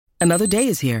Another day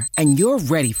is here, and you're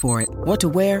ready for it. What to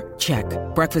wear? Check.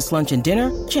 Breakfast, lunch, and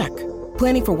dinner? Check.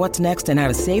 Planning for what's next and how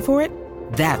to save for it?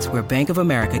 That's where Bank of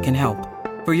America can help.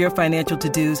 For your financial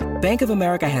to-dos, Bank of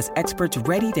America has experts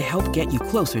ready to help get you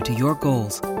closer to your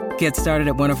goals. Get started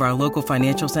at one of our local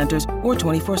financial centers or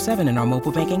 24/7 in our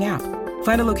mobile banking app.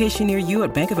 Find a location near you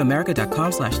at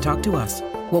bankofamerica.com/talktous.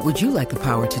 What would you like the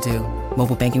power to do?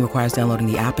 Mobile banking requires downloading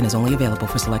the app and is only available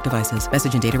for select devices.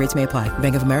 Message and data rates may apply.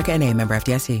 Bank of America N.A., member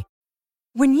FDIC.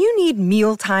 When you need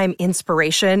mealtime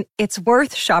inspiration, it's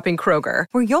worth shopping Kroger,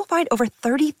 where you'll find over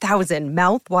 30,000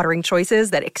 mouth-watering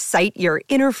choices that excite your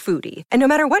inner foodie. And no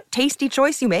matter what tasty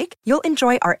choice you make, you'll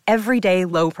enjoy our everyday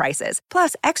low prices,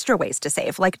 plus extra ways to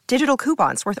save, like digital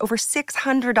coupons worth over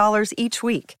 $600 each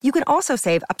week. You can also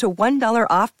save up to $1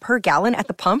 off per gallon at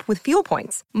the pump with fuel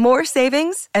points. More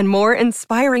savings and more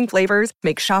inspiring flavors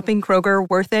make shopping Kroger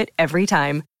worth it every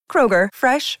time. Kroger,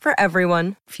 fresh for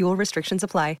everyone. Fuel restrictions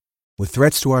apply. With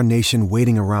threats to our nation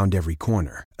waiting around every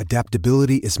corner,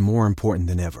 adaptability is more important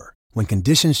than ever. When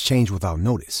conditions change without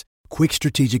notice, quick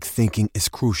strategic thinking is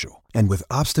crucial. And with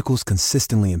obstacles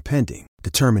consistently impending,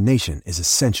 determination is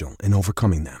essential in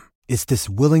overcoming them. It's this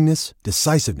willingness,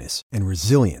 decisiveness, and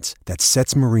resilience that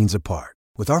sets Marines apart.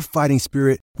 With our fighting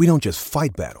spirit, we don't just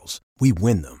fight battles, we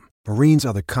win them. Marines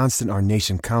are the constant our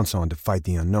nation counts on to fight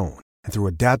the unknown. And through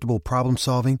adaptable problem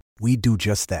solving, we do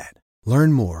just that.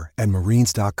 Learn more at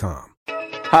marines.com.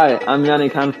 Hi, I'm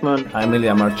Yannick Hanfman. I'm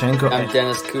Ilya Marchenko. I'm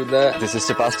Dennis Kudla. This is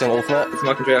Sebastian Wolfner. It's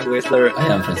Marc-Andrea Whistler. I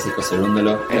am Francisco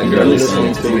Cerundolo. And you're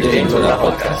listening to the Game to That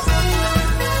podcast.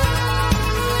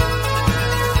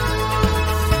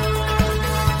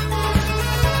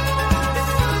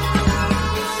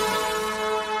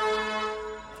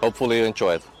 Hopefully you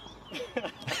enjoy it.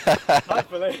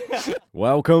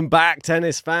 Welcome back,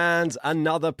 tennis fans.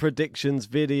 Another predictions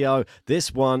video.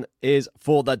 This one is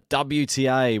for the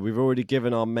WTA. We've already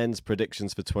given our men's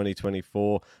predictions for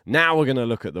 2024. Now we're going to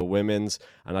look at the women's,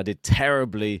 and I did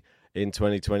terribly in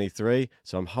 2023,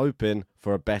 so I'm hoping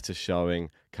for a better showing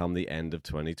come the end of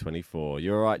 2024.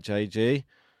 You all right, JG?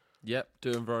 Yep,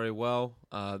 doing very well.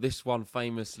 This one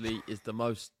famously is the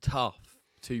most tough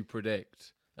to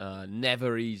predict.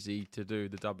 Never easy to do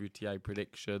the WTA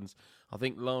predictions. I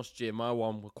think last year my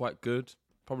one were quite good.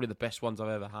 Probably the best ones I've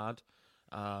ever had.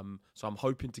 So I'm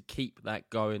hoping to keep that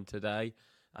going today.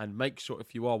 And make sure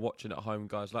if you are watching at home,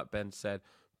 guys, like Ben said,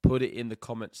 put it in the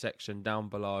comment section down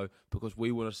below because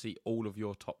we want to see all of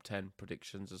your top 10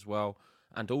 predictions as well.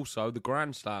 And also the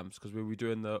Grand Slams because we'll be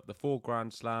doing the 4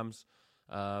 Grand Slams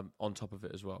on top of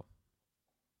it as well.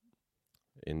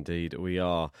 Indeed, we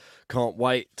are. Can't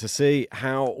wait to see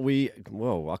how I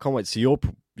can't wait to see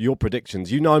your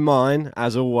predictions. You know mine,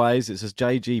 as always. It's a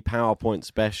JG PowerPoint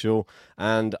special,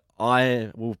 and I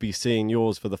will be seeing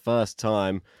yours for the first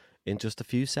time in just a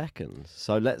few seconds.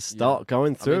 So let's start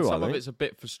going through. Some of it's a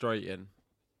bit frustrating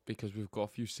because we've got a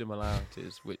few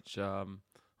similarities, which I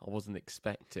wasn't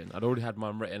expecting. I'd already had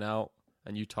mine written out,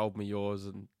 and you told me yours,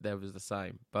 and there was the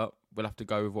same. But we'll have to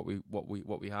go with what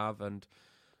we have, and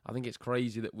I think it's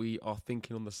crazy that we are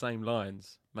thinking on the same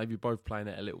lines, maybe both playing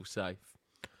it a little safe.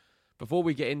 Before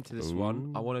we get into this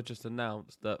one, I want to just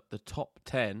announce that the top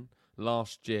 10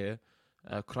 last year,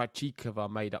 Krajcikova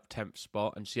made up 10th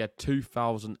spot, and she had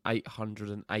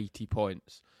 2,880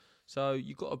 points. So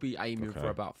you've got to be aiming for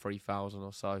about 3,000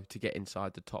 or so to get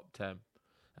inside the top 10.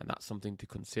 And that's something to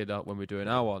consider when we're doing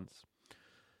our ones.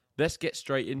 Let's get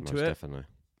straight into it. Definitely.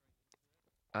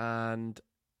 And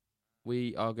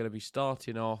we are going to be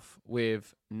starting off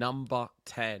with number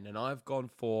 10. And I've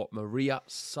gone for Maria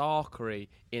Sakkari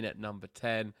in at number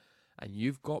 10. And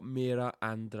you've got Mira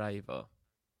Andreeva.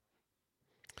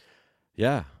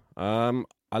 Yeah. I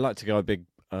like to go a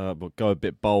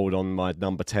bit bold on my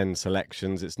number 10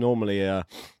 selections. It's normally a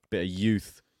bit of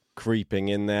youth creeping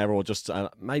in there or just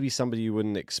maybe somebody you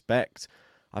wouldn't expect.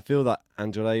 I feel that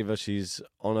Andreeva, she's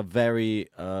on a very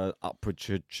upward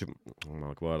trajectory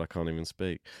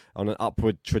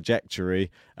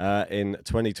in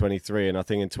 2023, and I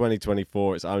think in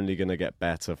 2024 it's only going to get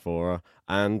better for her.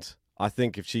 And I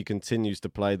think if she continues to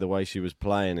play the way she was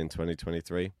playing in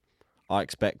 2023, I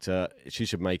expect she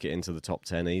should make it into the top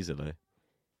 10 easily.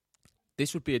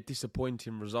 This would be a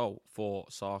disappointing result for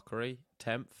Sakkari,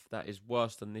 10th. That is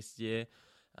worse than this year.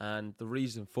 And the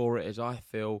reason for it is I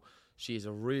feel she is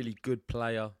a really good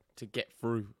player to get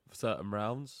through certain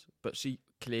rounds, but she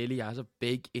clearly has a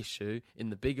big issue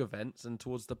in the big events and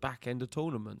towards the back end of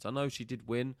tournaments. I know she did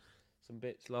win some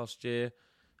bits last year,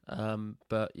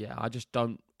 but yeah, I just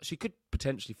don't. She could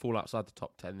potentially fall outside the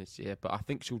top 10 this year, but I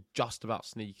think she'll just about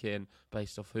sneak in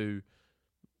based off who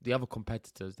the other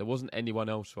competitors. There wasn't anyone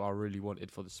else who I really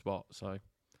wanted for the spot, so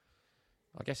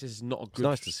I guess this is not a good It's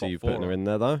nice to see spot you for putting her in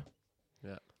there, though.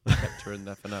 Yeah, kept her in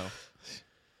there for now.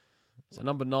 So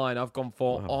number 9, I've gone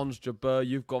for Ons Jabeur.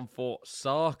 You've gone for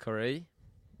Sakari.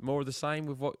 More of the same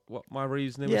with what my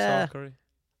reasoning with Sakari?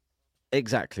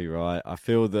 Exactly right. I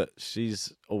feel that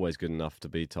she's always good enough to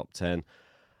be top 10.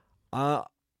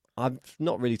 I've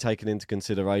not really taken into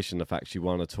consideration the fact she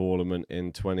won a tournament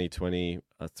in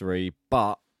 2023,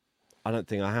 but I don't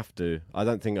think I have to. I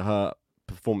don't think her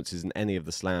performances in any of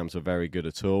the slams were very good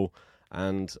at all,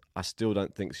 and I still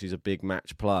don't think she's a big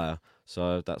match player.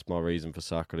 So that's my reason for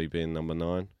Sakari being number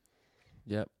 9.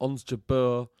 Yeah, Ons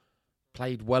Jabeur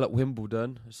played well at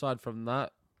Wimbledon. Aside from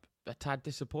that, a tad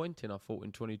disappointing, I thought,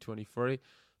 in 2023.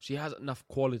 She has enough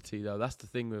quality, though. That's the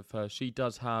thing with her. She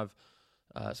does have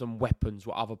some weapons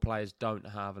what other players don't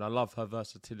have, and I love her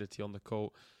versatility on the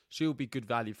court. She'll be good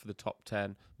value for the top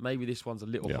 10. Maybe this one's a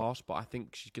little harsh, but I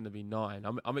think she's going to be 9.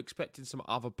 I'm expecting some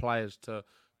other players to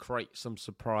create some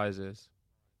surprises.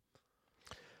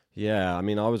 Yeah, I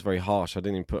mean, I was very harsh. I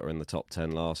didn't even put her in the top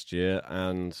 10 last year,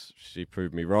 and she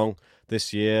proved me wrong.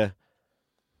 This year,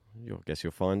 I guess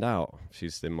you'll find out.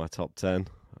 She's in my top 10.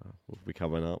 Will be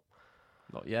coming up.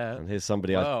 Not yet. And here's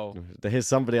somebody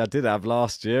I did have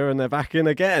last year, and they're back in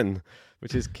again,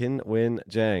 which is Qin Wen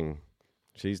Zheng.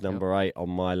 She's number 8 on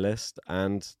my list,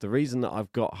 and the reason that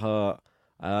I've got her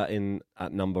in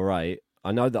at number 8,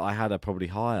 I know that I had her probably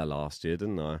higher last year,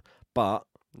 didn't I? But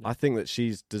I think that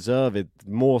she's deserved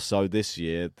more so this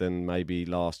year than maybe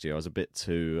last year. I was a bit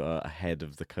too ahead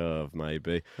of the curve,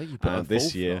 maybe. I think you put her this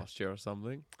fourth year last year or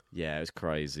something. Yeah, it was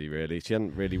crazy, really. She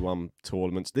hadn't really won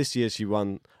tournaments. This year she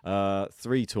won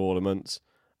 3 tournaments,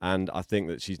 and I think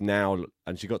that she's now,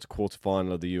 and she got to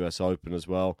quarterfinal of the US Open as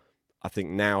well. I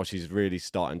think now she's really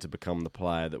starting to become the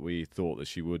player that we thought that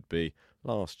she would be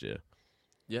last year.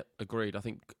 Yep, agreed. I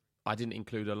think I didn't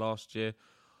include her last year,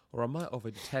 or I might have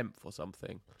been 10th or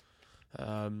something.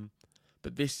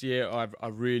 But this year, I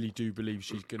really do believe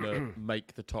she's going to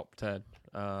make the top 10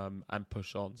 and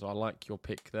push on. So I like your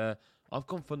pick there. I've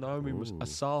gone for Naomi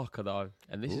Osaka, though,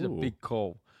 and this is a big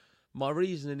call. My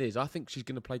reasoning is I think she's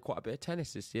going to play quite a bit of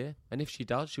tennis this year. And if she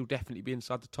does, she'll definitely be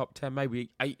inside the top 10,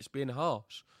 maybe 8's being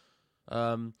harsh.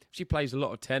 If she plays a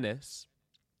lot of tennis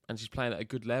and she's playing at a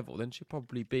good level, then she'll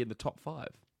probably be in the top 5.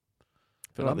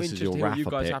 But I'm interested in what you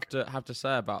guys have to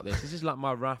say about this. This is like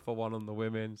my Rafa one on the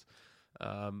women's.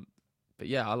 But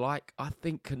yeah, I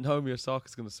think Naomi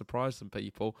Osaka's going to surprise some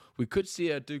people. We could see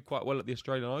her do quite well at the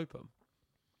Australian Open.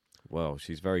 Well,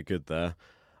 she's very good there.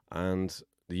 And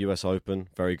the US Open,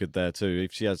 very good there too.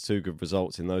 If she has 2 good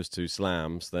results in those 2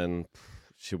 slams, then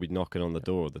she'll be knocking on the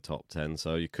door of the top 10.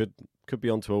 So you could be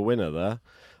onto a winner there.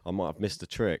 I might have missed a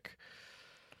trick.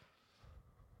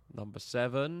 Number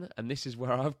 7, and this is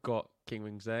where I've got Qin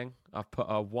Wen Zheng. I've put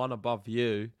her 1 above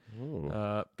you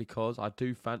because I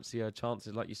do fancy her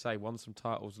chances. Like you say, won some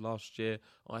titles last year.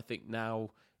 I think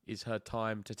now is her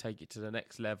time to take it to the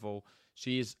next level.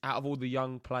 She is, out of all the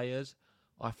young players,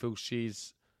 I feel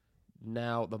she's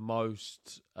now the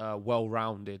most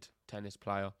well-rounded tennis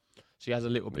player. She has a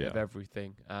little bit of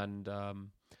everything, and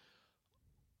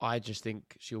I just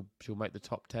think she'll make the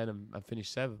top 10 and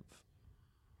finish 7th.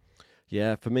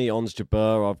 Yeah, for me, Ons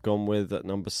Jabeur, I've gone with at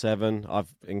number 7.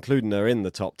 I've included her in the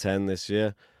top 10 this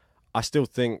year. I still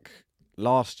think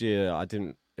last year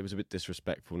it was a bit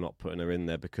disrespectful not putting her in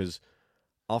there because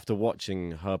after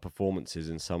watching her performances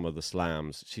in some of the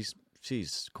slams,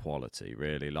 she's quality,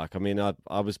 really. Like, I mean,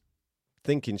 I was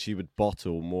thinking she would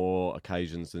bottle more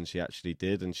occasions than she actually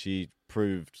did, and she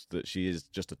proved that she is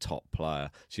just a top player.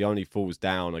 She only falls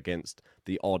down against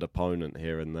the odd opponent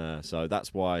here and there. So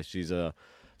that's why she's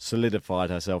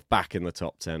solidified herself back in the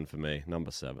top 10 for me,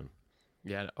 number 7.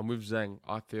 Yeah, and with Zheng,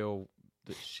 I feel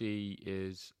that she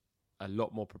is a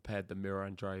lot more prepared than Mira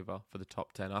Andreeva for the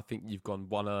top 10. I think you've gone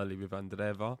 1 early with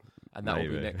Andreeva, and that will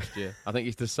be next year. I think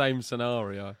it's the same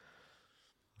scenario.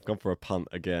 I've gone for a punt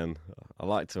again. I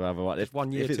like to have a... It's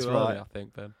 1 year too early, I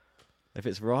think, Ben. If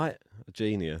it's right, a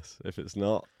genius. If it's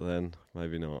not, then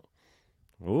maybe not.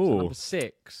 Ooh. So number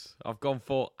 6, I've gone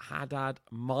for Haddad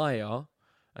Maya,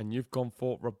 and you've gone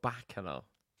for Rybakina.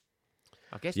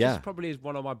 I guess this probably is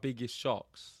one of my biggest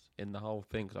shocks in the whole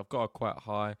thing, because I've got her quite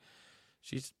high.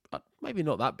 She's maybe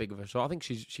not that big of a shot. I think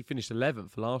she finished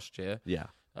 11th last year. Yeah.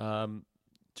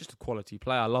 Just a quality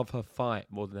player. I love her fight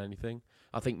more than anything.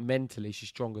 I think mentally she's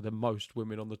stronger than most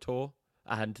women on the tour,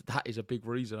 and that is a big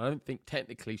reason. I don't think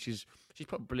technically she's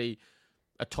probably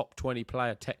a top 20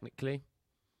 player technically.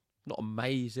 Not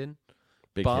amazing.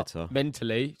 Big but hitter.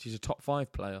 Mentally, she's a top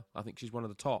 5 player. I think she's one of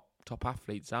the top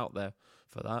athletes out there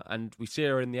for that. And we see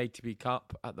her in the ATP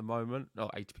Cup at the moment.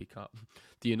 Not ATP Cup,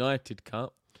 the United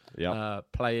Cup.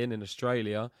 playing in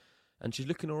Australia, and she's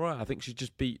looking all right. I think she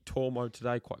just beat Tormo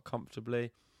today quite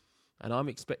comfortably, and I'm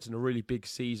expecting a really big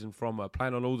season from her,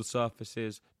 playing on all the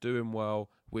surfaces, doing well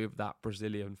with that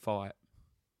Brazilian fight.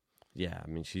 Yeah, I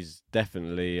mean, she's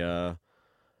definitely...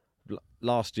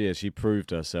 last year, she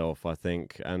proved herself, I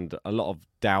think, and a lot of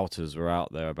doubters were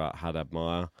out there about Haddad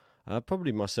Maia,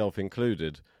 probably myself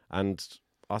included, and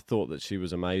I thought that she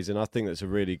was amazing. I think that's a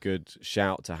really good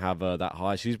shout to have her that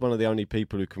high. She's one of the only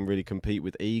people who can really compete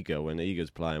with Iga when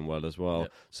Iga's playing well as well.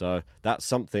 Yep. So that's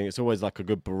something, it's always like a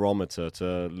good barometer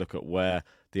to look at where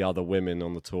the other women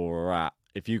on the tour are at.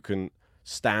 If you can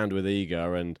stand with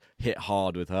Iga and hit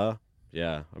hard with her,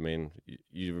 yeah, I mean,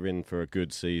 you're in for a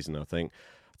good season, I think.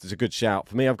 It's a good shout.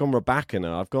 For me, I've gone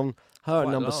Rybakina. I've gone her quite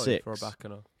at number low 6. For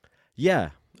Rybakina.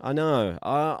 Yeah, I know.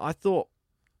 I thought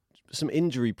some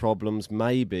injury problems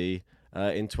maybe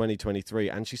in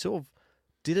 2023, and she sort of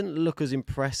didn't look as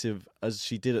impressive as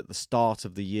she did at the start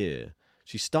of the year.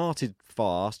 She started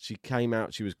fast. She came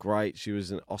out. She was great. She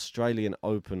was an Australian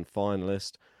Open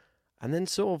finalist, and then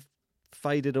sort of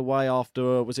faded away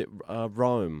after, was it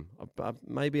Rome?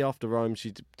 Maybe after Rome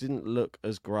she didn't look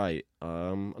as great.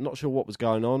 I'm not sure what was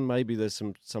going on. Maybe there's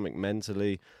something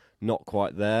mentally not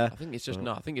quite there. I think it's just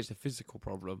I think it's a physical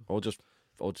problem. Or just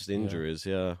injuries,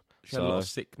 yeah. She had a lot of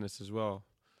sickness as well.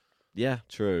 Yeah,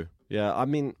 true. Yeah, I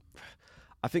mean,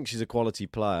 I think she's a quality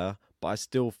player, but I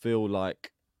still feel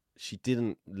like she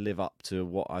didn't live up to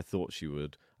what I thought she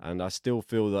would. And I still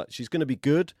feel that she's going to be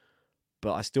good,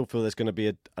 but I still feel there's going to be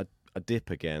a dip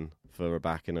again for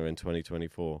Rybakina in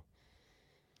 2024.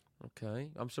 Okay.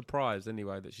 I'm surprised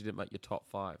anyway that she didn't make your top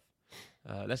 5.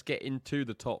 Let's get into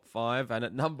the top 5. And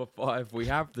at number 5, we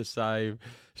have the same.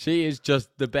 She is just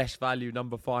the best value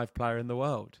number 5 player in the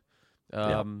world.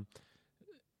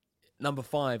 Number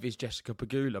 5 is Jessica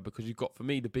Pegula, because you've got, for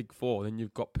me, the big 4. Then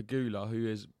you've got Pegula, who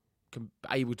is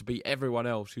able to beat everyone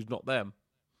else who's not them.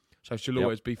 So she'll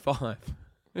always be 5.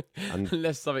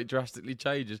 Unless something drastically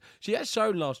changes. She has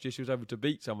shown last year she was able to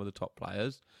beat some of the top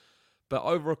players, but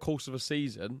over a course of a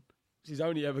season, she's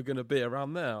only ever going to be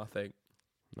around there, I think.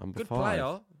 Number 5. Good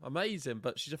player, amazing,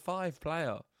 but she's a 5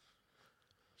 player.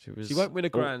 She won't win a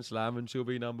Grand Slam, and she'll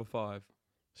be number 5.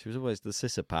 She was always the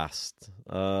Tsitsipas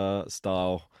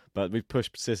style, but we've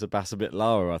pushed Tsitsipas a bit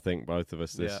lower, I think, both of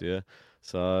us this year.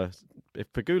 So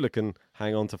if Pegula can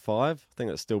hang on to 5, I think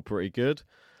that's still pretty good.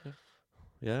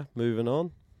 Yeah, moving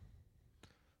on.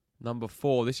 Number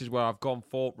 4, this is where I've gone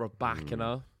for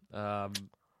Rybakina.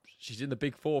 She's in the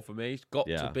big 4 for me. She's got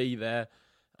to be there.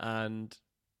 And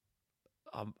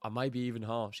I may be even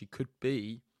harsh. She could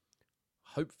be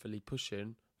hopefully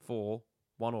pushing for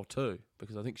 1 or 2,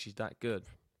 because I think she's that good.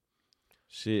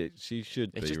 She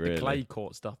should be, it's just really. The clay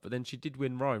court stuff. But then she did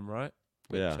win Rome, right?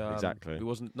 Which, exactly.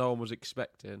 No one was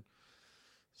expecting.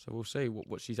 So we'll see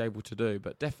what she's able to do.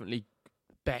 But definitely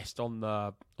best on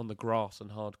the grass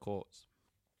and hard courts.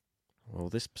 Well,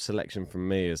 this selection from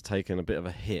me has taken a bit of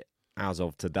a hit as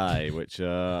of today, which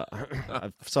so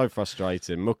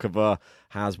frustrating. Mukova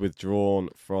has withdrawn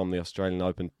from the Australian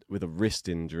Open with a wrist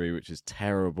injury, which is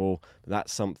terrible.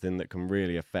 That's something that can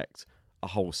really affect a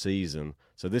whole season.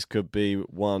 So this could be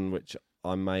one which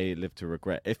I may live to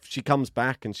regret. If she comes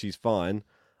back and she's fine,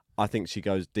 I think she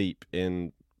goes deep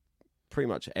in pretty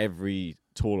much every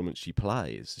tournament she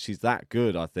plays. She's that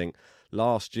good, I think.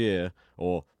 Last year,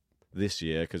 or this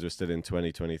year, because we're still in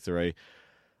 2023,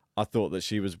 I thought that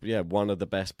she was one of the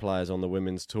best players on the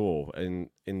women's tour in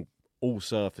all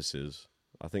surfaces.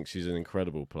 I think she's an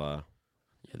incredible player.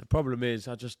 Yeah, the problem is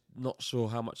I'm just not sure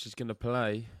how much she's going to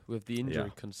play with the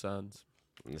injury concerns.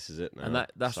 And this is it now. And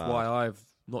that's why I've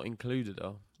not included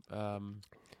her.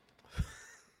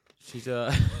 She's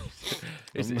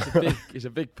it's a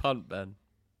big punt, Ben.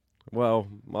 Well,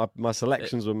 my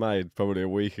selections were made probably a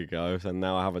week ago, and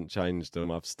now I haven't changed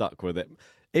them. I've stuck with it.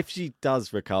 If she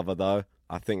does recover, though,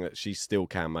 I think that she still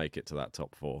can make it to that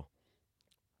top 4.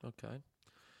 Okay.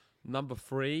 Number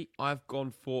 3, I've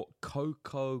gone for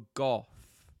Coco Gauff.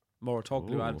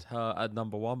 Moratoglu had her at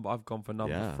number 1, but I've gone for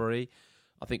number 3.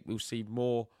 I think we'll see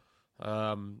more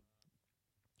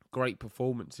great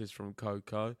performances from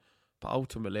Coco, but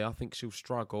ultimately I think she'll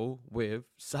struggle with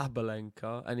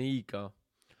Sabalenka and Iga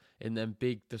in them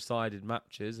big decided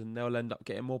matches, and they'll end up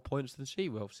getting more points than she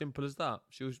will. Simple as that.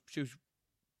 She was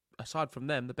aside from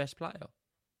them, the best player.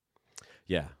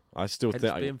 Yeah, I still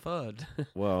think being third.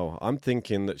 Well, I'm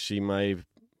thinking that she may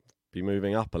be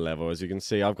moving up a level. As you can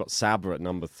see, I've got Saber at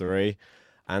number 3,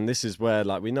 and this is where,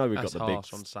 like, we know we've got the big.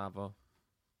 Harsh on Saber.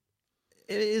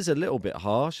 It is a little bit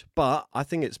harsh, but I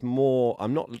think it's more.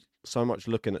 I'm not so much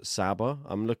looking at Saber.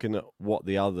 I'm looking at what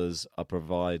the others are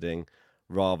providing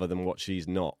rather than what she's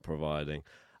not providing.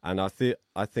 And I think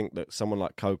that someone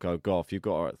like Coco Gauff, you've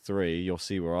got her at 3. You'll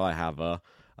see where I have her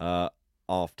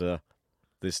after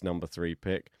this number 3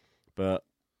 pick. But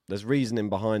there's reasoning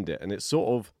behind it, and it's sort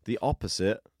of the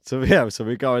opposite. So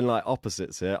we're going like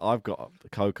opposites here. I've got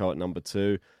Coco at number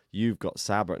 2. You've got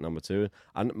Saber at number 2.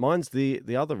 And mine's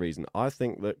the other reason. I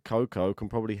think that Coco can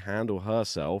probably handle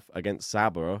herself against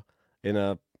Saber in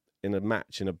a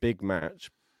big match,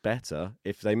 better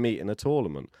if they meet in a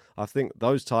tournament. I think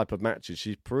those type of matches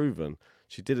she's proven.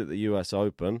 She did it at the US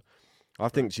Open. I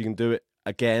think she can do it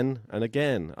again and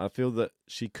again. I feel that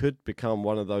she could become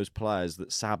one of those players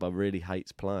that Saber really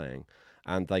hates playing,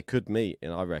 and they could meet,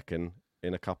 I reckon,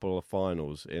 in a couple of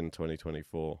finals in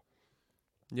 2024.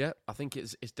 Yeah, I think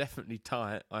it's definitely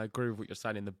tight. I agree with what you're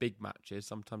saying in the big matches.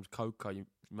 Sometimes Coco, you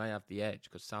may have the edge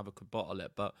because Saber could bottle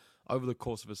it, but over the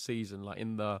course of a season, like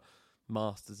in the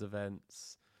Masters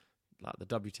events, like the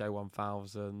WTA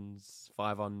 1000s,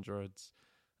 500s.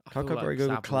 Coco very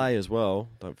good with clay as well,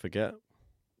 don't forget.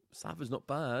 Saber's not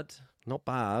bad. Not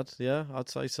bad, yeah, I'd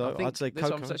say so. I'd say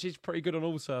Coco. She's pretty good on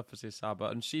all surfaces, Saber,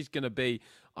 and she's going to be...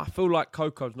 I feel like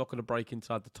Coco's not going to break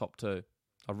inside the top 2.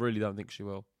 I really don't think she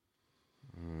will.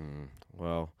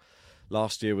 Well,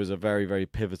 last year was a very, very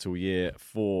pivotal year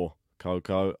for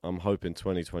Coco. I'm hoping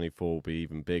 2024 will be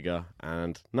even bigger.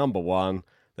 And number 1,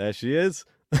 there she is.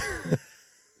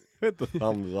 With the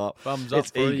thumbs up. Thumbs up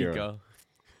for Iga.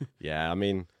 Yeah, I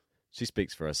mean, she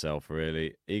speaks for herself,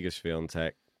 really. Iga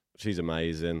Swiatek, she's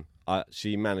amazing.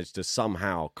 She managed to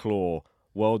somehow claw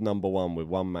world number 1 with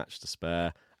 1 match to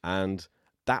spare. And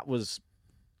that was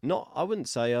not, I wouldn't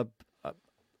say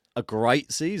a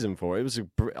great season for her.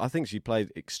 I think she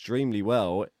played extremely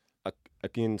well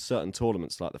in certain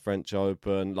tournaments like the French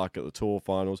Open, like at the Tour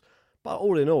Finals. But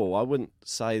all in all, I wouldn't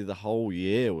say the whole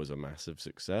year was a massive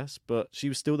success, but she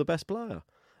was still the best player.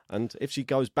 And if she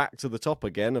goes back to the top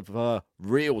again of her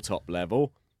real top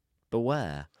level,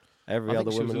 beware. I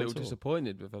think she was a little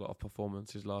disappointed with a lot of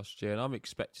performances last year, and I'm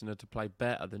expecting her to play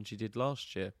better than she did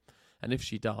last year. And if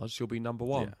she does, she'll be number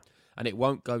 1. Yeah. And it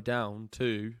won't go down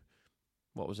to,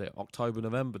 what was it, October,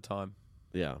 November time.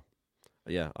 Yeah,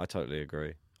 I totally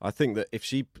agree. I think that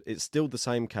it's still the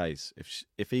same case.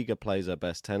 If Iga plays her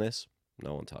best tennis,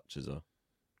 no one touches her.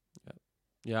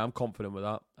 Yeah, I'm confident with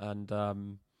that, and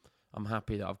I'm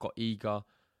happy that I've got Iga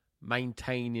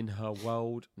maintaining her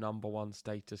world number 1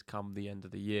 status come the end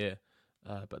of the year.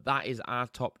 But that is our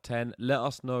top 10. Let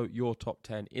us know your top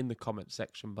 10 in the comment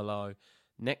section below.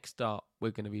 Next up, we're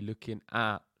going to be looking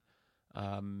at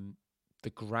the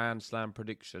Grand Slam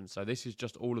predictions. So this is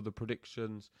just all of the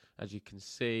predictions, as you can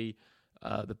see.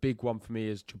 The big one for me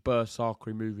is Jabeur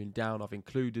Sakari moving down. I've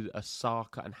included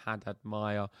Osaka and Haddad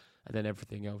Maia, and then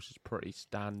everything else is pretty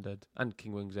standard. And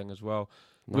King Wingzheng as well.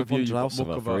 No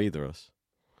Vondrousova for either of us.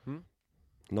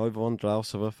 No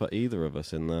Vondrousova for either of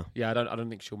us in there. Yeah, I don't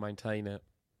think she'll maintain it.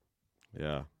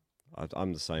 Yeah,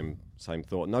 I'm the same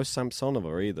thought. No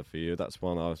Samsonova either for you. That's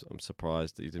one I'm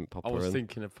surprised that you didn't pop her in. I was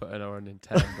thinking of putting her in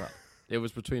 10, but it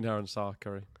was between her and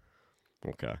Sakari.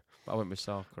 Okay. But I went with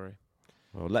Sakari.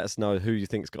 Well, let us know who you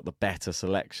think's got the better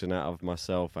selection out of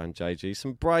myself and JG.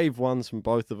 Some brave ones from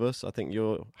both of us. I think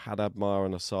you're Haddad Maia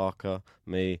and Osaka,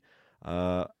 me,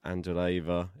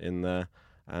 Andreeva in there,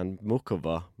 and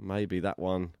Mukova. Maybe that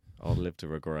one I'll live to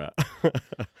regret.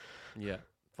 Yeah,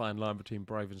 fine line between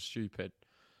brave and stupid.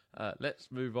 Let's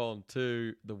move on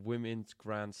to the Women's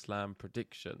Grand Slam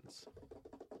predictions.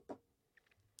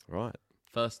 Right.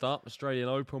 First up, Australian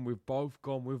Open. We've both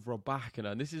gone with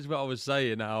Rybakina. And this is what I was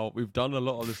saying now. We've done a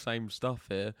lot of the same stuff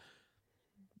here.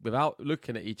 Without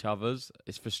looking at each other's,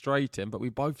 it's frustrating, but we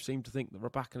both seem to think that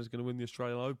Rybakina is going to win the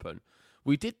Australian Open.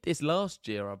 We did this last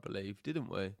year, I believe, didn't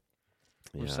we?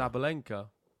 With Sabalenka.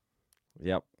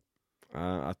 Yep.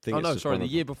 I think. The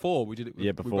year before we did it.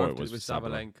 Year before it was with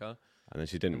Sabalenka, and then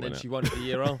she didn't win it. And then she won it the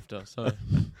year after. So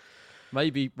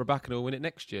maybe Rybakina will win it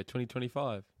next year,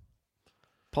 2025.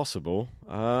 Possible.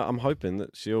 I'm hoping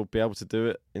that she'll be able to do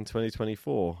it in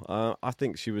 2024. I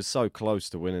think she was so close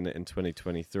to winning it in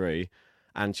 2023,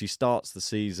 and she starts the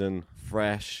season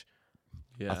fresh.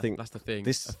 Yeah, I think that's the thing.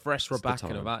 A fresh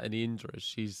Rybakina without any injuries.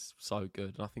 She's so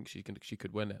good, and I think she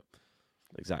could win it.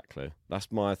 Exactly. That's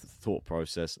my thought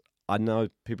process. I know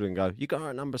people can go, you got her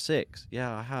at number 6. Yeah,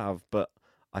 I have, but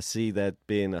I see there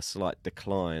being a slight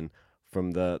decline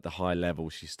from the high level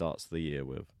she starts the year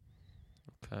with.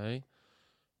 Okay.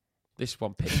 This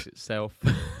one picks itself.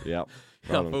 Yep.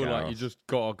 I feel like you just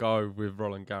got to go with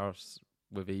Roland Garros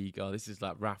with Iga. This is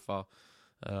like Rafa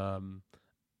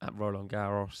at Roland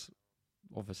Garros.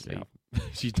 Obviously,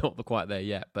 she's not quite there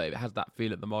yet, but it has that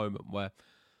feel at the moment where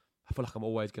I feel like I'm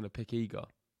always going to pick Iga.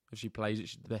 If she plays it,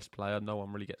 she's the best player. No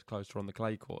one really gets close to her on the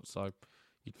clay court, so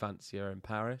you'd fancy her in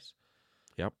Paris.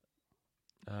 Yep.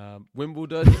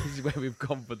 Wimbledon is where we've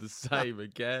gone for the same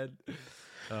again.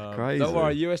 Crazy. Don't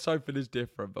worry, US Open is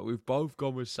different, but we've both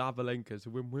gone with Sabalenka to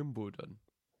win Wimbledon.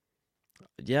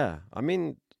 Yeah, I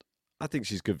mean, I think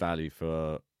she's good value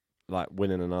for like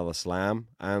winning another slam,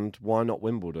 and why not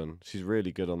Wimbledon? She's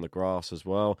really good on the grass as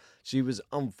well. She was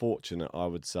unfortunate, I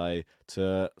would say,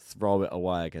 to throw it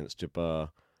away against Jabeur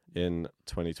in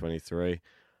 2023.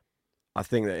 I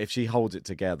think that if she holds it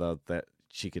together, that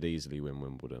she could easily win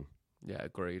Wimbledon. Yeah,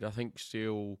 agreed. I think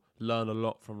she'll learn a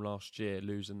lot from last year,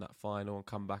 losing that final and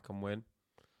come back and win.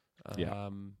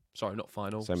 Sorry, not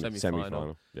final,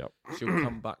 semi-final. Yep. She'll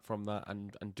come back from that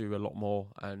and do a lot more.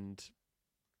 And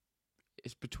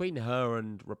it's between her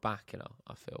and Rybakina,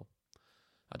 I feel.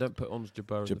 I don't put on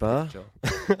Jabeur in the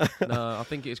picture. No, I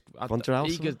think it's...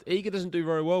 Iga doesn't do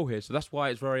very well here, so that's why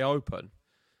it's very open.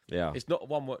 Yeah. It's not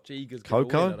one which Iga's going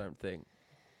to win, I don't think.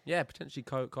 Yeah, potentially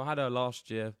Coco. I had her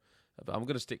last year, but I'm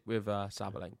going to stick with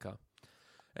Sabalenka.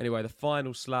 Anyway, the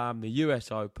final slam, the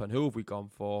US Open. Who have we gone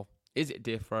for? Is it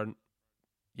different?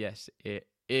 Yes, it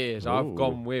is. Ooh. I've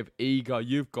gone with Iga.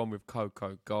 You've gone with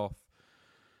Coco Gauff.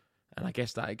 And I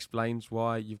guess that explains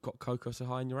why you've got Coco so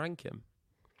high in your ranking.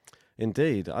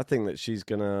 Indeed. I think that she's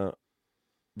going to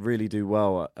really do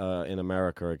well in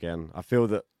America again. I feel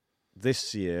that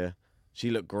this year she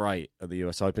looked great at the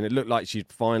US Open. It looked like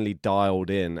she'd finally dialed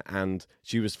in and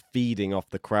she was feeding off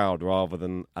the crowd rather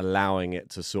than allowing it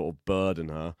to sort of burden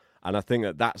her. And I think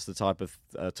that that's the type of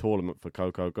tournament for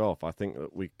Coco Gauff. I think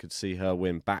that we could see her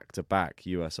win back-to-back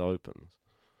US Opens.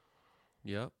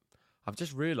 Yeah. I've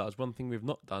just realised one thing we've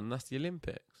not done, that's the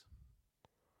Olympics.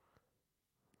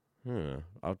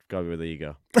 I'd go with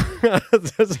Iga.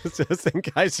 just in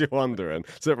case you're wondering.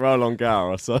 It's at Roland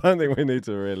Garros, so I don't think we need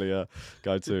to really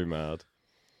go too mad.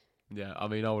 Yeah, I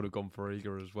mean, I would have gone for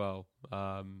Iga as well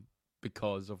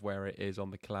because of where it is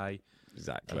on the clay.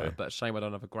 Exactly. But shame I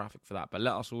don't have a graphic for that. But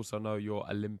let us also know your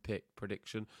Olympic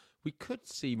prediction. We could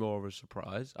see more of a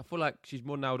surprise. I feel like she's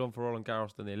more nailed on for Roland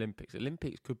Garros than the Olympics.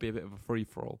 Olympics could be a bit of a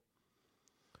free-for-all.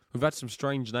 We've had some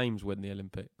strange names win the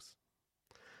Olympics.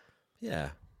 Yeah.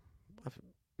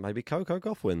 Maybe Coco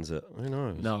Gauff wins it. Who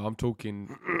knows? No, I'm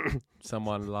talking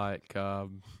someone like, I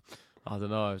don't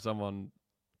know, someone...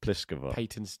 Pliskova.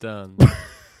 Peyton Stern.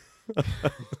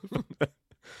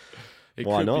 It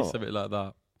Why could not? be something like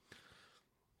that.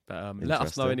 But let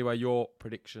us know anyway your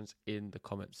predictions in the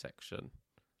comment section.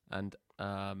 And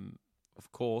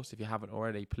of course, if you haven't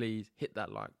already, please hit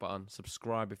that like button,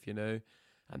 subscribe if you're new.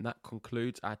 And that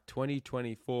concludes our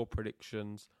 2024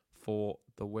 predictions for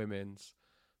the women's.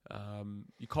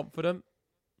 You confident?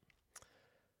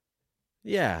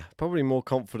 Yeah, probably more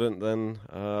confident than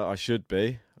I should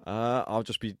be. I'll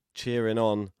just be cheering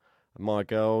on my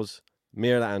girls.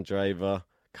 Mira Andreeva,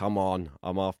 come on.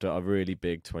 I'm after a really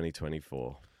big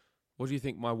 2024. What do you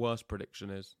think my worst prediction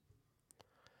is?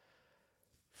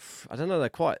 I don't know. They're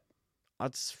quite...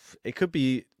 it could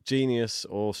be genius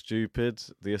or stupid,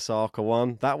 the Osaka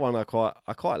one. That one, I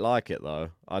quite like it,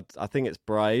 though. I think it's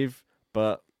brave,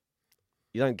 but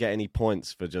you don't get any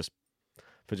points for just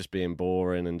being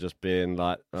boring and just being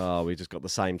like, oh, we just got the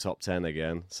same top 10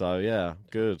 again. So, yeah,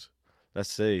 good.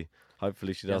 Let's see.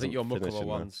 Hopefully she doesn't finish. I think your Mukova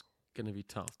one's going to be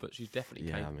tough, but she's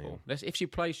definitely capable. I mean, if she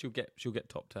plays, she'll get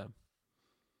top 10.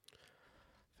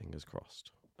 Fingers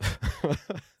crossed.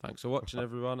 Thanks for watching,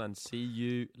 everyone, and see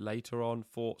you later on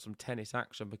for some tennis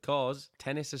action, because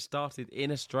tennis has started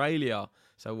in Australia.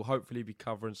 So we'll hopefully be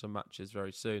covering some matches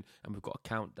very soon, and we've got a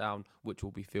countdown which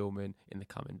we'll be filming in the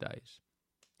coming days.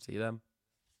 See you then.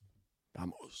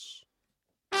 Vamos.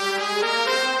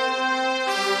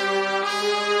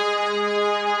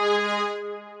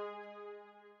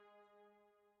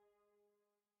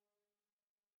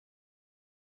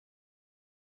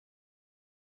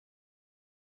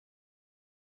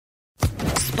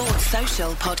 Sports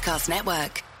Social Podcast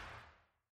Network.